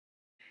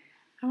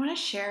I want to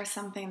share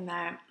something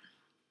that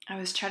I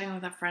was chatting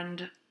with a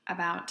friend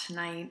about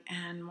tonight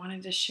and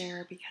wanted to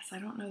share because I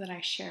don't know that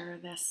I share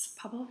this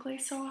publicly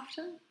so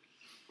often.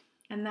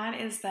 And that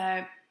is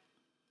that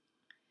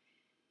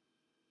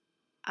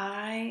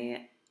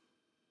I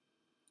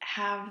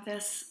have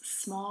this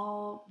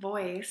small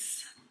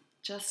voice,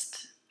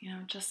 just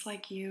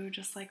like you,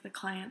 just like the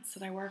clients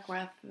that I work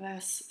with,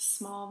 this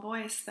small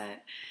voice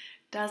that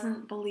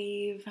doesn't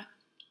believe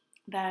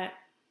that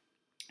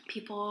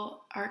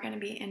people are going to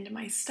be into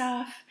my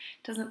stuff,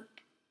 doesn't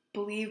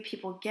believe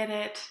people get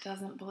it,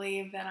 doesn't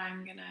believe that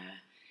I'm going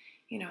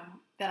to,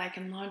 that I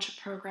can launch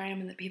a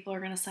program and that people are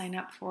going to sign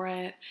up for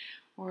it,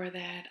 or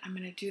that I'm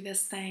going to do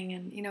this thing.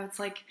 And, it's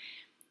like,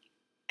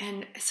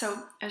 and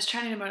so I was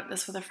chatting about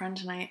this with a friend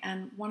tonight,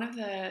 and one of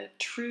the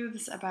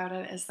truths about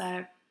it is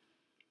that,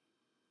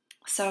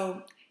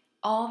 so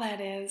all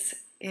that is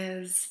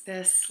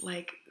this,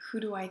 like, who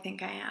do I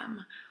think I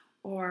am?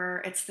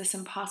 Or it's this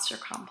imposter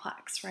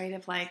complex, right?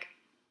 Of like,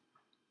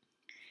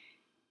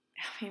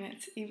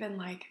 it's even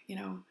like,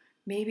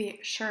 maybe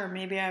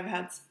I've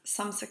had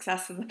some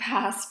success in the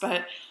past,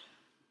 but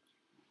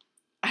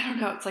I don't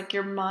know. It's like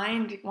your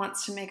mind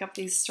wants to make up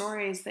these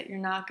stories that you're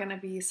not going to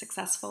be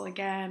successful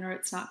again, or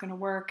it's not going to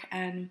work.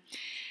 And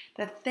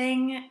the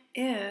thing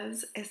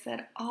is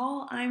that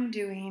all I'm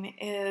doing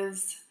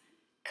is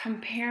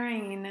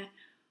comparing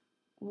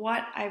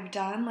what I've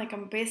done. Like,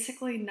 I'm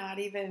basically not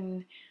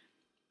even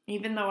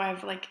though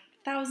I've like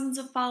thousands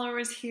of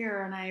followers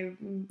here and I,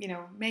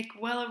 make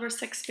well over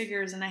six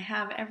figures and I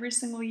have every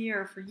single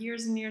year for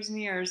years and years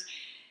and years,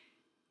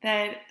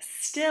 that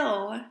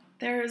still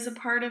there is a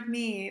part of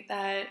me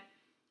that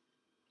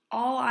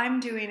all I'm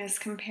doing is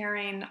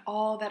comparing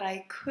all that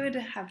I could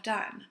have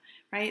done,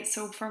 right?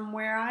 So from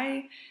where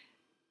I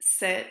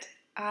sit,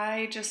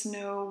 I just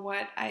know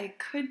what I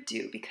could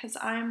do because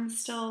I'm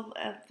still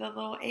the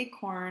little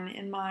acorn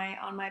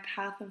on my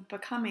path of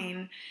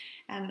becoming,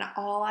 and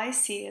all I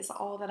see is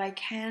all that I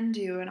can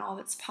do and all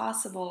that's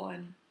possible.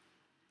 And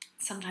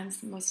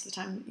sometimes, most of the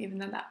time, even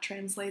though that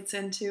translates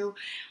into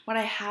what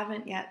I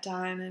haven't yet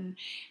done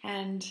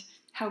and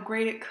how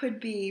great it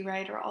could be,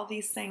 right? Or all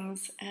these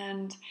things.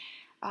 And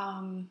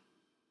and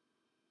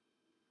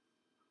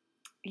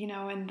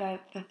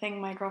the thing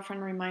my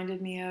girlfriend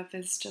reminded me of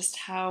is just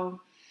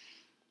how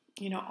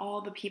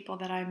all the people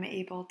that I'm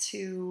able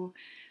to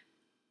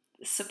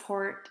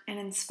support and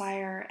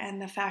inspire,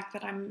 and the fact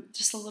that I'm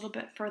just a little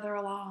bit further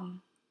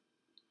along.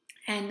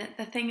 And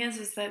the thing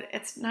is that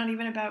it's not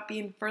even about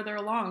being further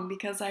along,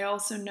 because I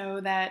also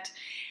know that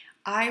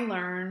I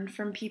learn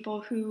from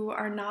people who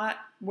are not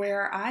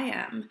where I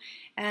am,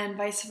 and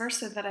vice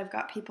versa, that I've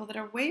got people that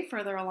are way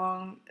further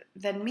along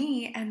than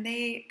me, and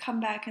they come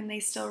back and they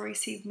still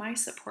receive my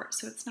support.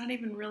 So it's not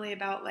even really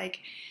about like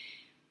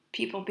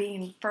people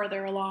being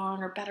further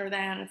along or better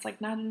than. It's like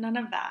none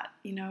of that.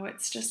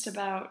 It's just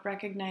about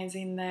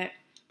recognizing that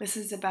this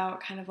is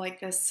about kind of like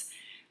this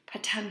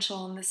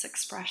potential and this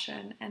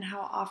expression, and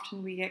how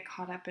often we get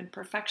caught up in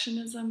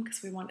perfectionism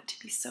because we want it to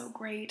be so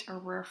great, or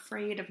we're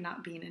afraid of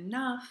not being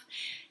enough.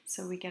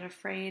 So we get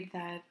afraid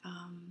that,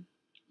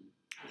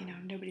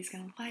 nobody's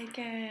going to like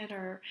it,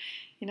 or,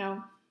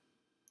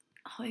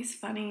 all these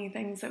funny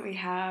things that we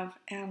have.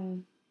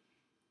 And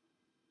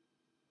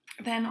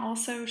then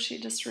also she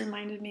just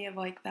reminded me of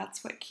like,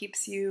 that's what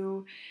keeps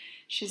you,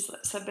 she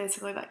said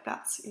basically like,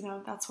 that's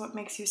what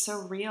makes you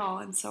so real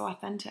and so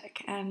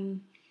authentic.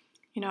 And,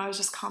 I was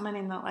just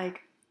commenting that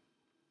like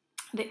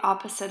the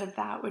opposite of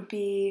that would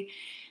be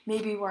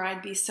maybe where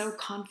I'd be so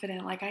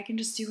confident, like I can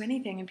just do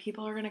anything and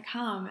people are going to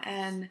come,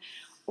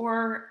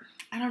 or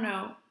I don't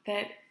know,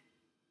 that,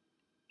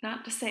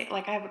 not to say,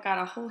 like, I've got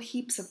a whole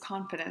heaps of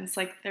confidence.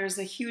 Like, there's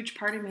a huge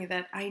part of me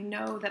that I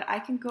know that I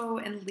can go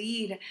and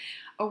lead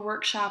a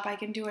workshop, I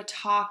can do a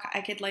talk,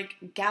 I could, like,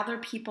 gather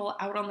people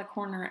out on the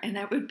corner, and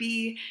it would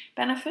be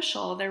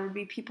beneficial. There would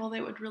be people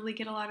that would really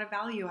get a lot of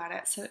value at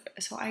it.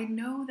 So I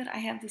know that I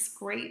have this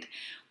great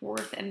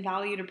worth and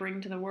value to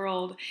bring to the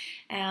world,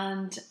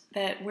 and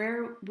that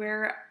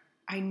where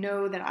I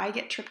know that I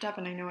get tripped up,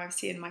 and I know I've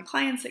seen my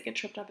clients that get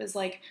tripped up, is,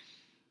 like,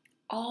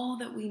 all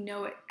that we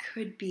know it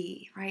could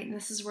be, right? And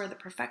this is where the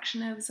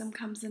perfectionism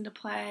comes into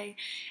play,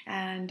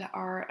 and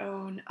our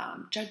own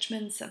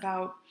judgments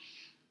about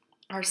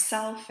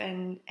ourself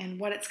and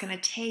what it's going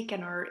to take,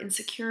 and our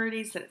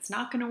insecurities that it's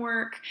not going to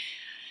work,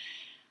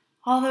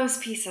 all those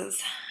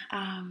pieces.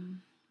 And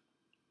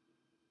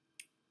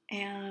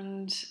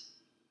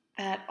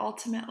that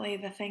ultimately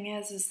the thing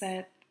is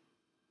that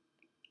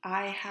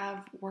I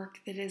have work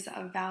that is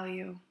of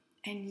value,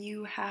 and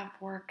you have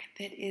work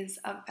that is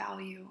of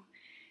value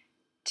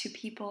to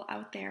people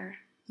out there.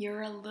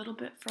 You're a little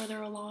bit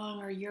further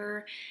along, or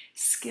your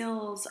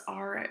skills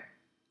are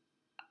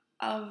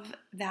of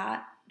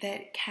that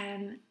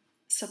can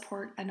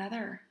support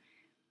another,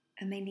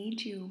 and they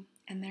need you,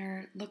 and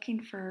they're looking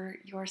for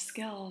your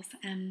skills.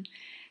 And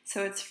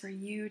so it's for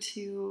you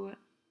to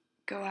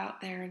go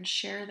out there and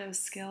share those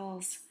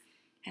skills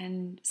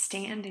and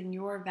stand in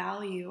your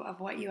value of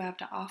what you have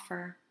to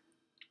offer,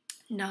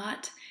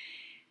 not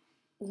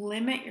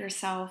limit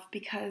yourself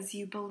because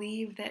you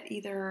believe that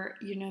either,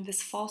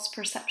 this false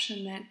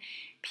perception that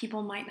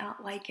people might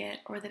not like it,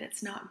 or that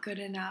it's not good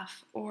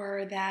enough,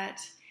 or that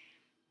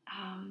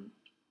um,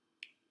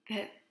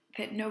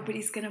 that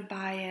nobody's gonna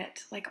buy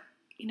it. Like,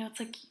 it's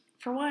like,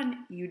 for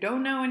one, you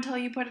don't know until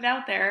you put it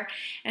out there,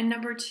 and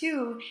number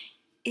two,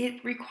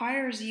 it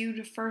requires you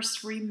to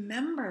first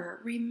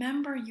remember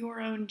your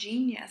own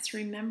genius,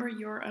 remember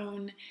your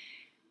own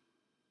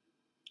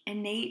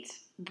innate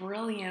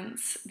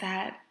brilliance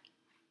that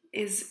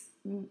is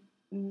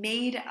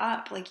made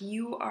up. Like,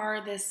 you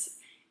are this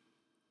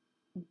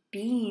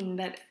being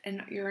that,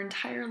 and your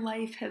entire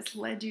life has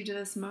led you to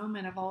this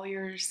moment of all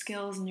your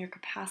skills and your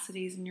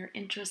capacities and your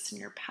interests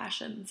and your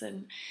passions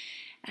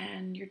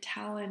and your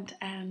talent,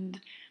 and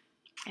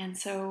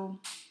so,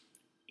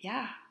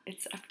 yeah,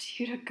 it's up to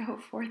you to go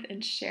forth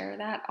and share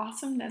that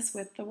awesomeness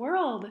with the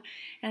world,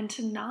 and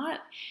to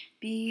not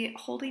be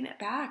holding it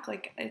back.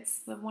 Like, it's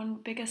the one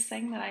biggest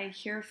thing that I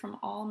hear from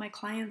all my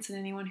clients and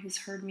anyone who's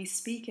heard me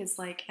speak is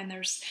like, and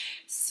they're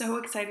so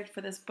excited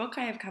for this book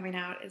I have coming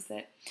out, is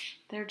that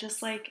they're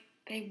just like,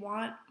 they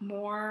want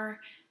more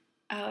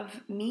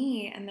of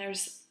me, and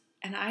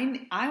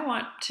I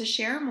want to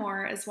share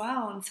more as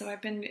well. And so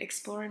I've been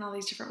exploring all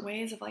these different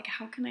ways of like,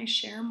 how can I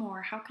share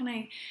more? How can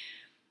I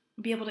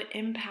be able to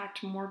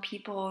impact more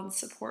people and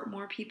support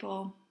more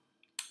people?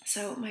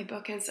 So my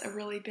book is a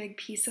really big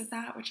piece of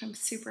that, which I'm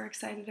super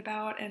excited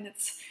about. And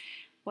it's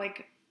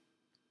like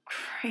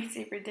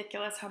crazy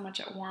ridiculous how much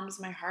it warms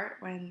my heart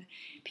when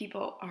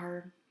people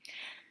are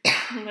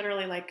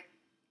literally like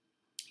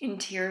in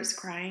tears,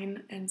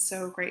 crying, and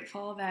so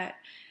grateful that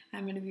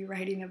I'm going to be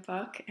writing a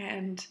book.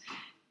 And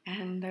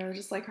they're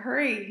just like,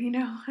 hurry,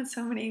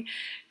 so many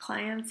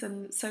clients.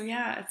 And so,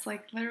 yeah, it's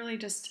like literally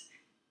just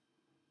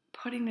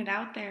putting it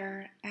out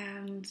there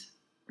and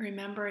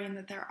remembering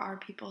that there are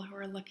people who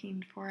are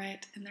looking for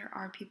it, and there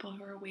are people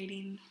who are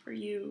waiting for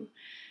you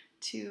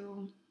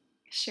to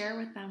share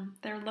with them.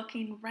 They're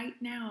looking right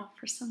now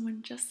for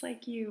someone just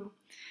like you.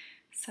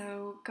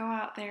 So go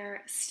out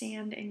there,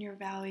 stand in your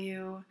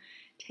value,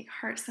 take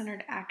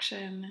heart-centered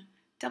action,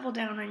 double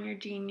down on your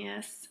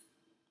genius,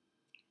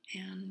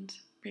 and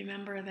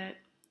remember that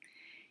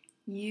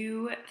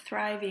you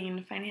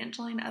thriving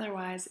financially and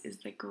otherwise is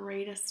the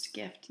greatest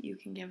gift you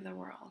can give the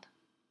world.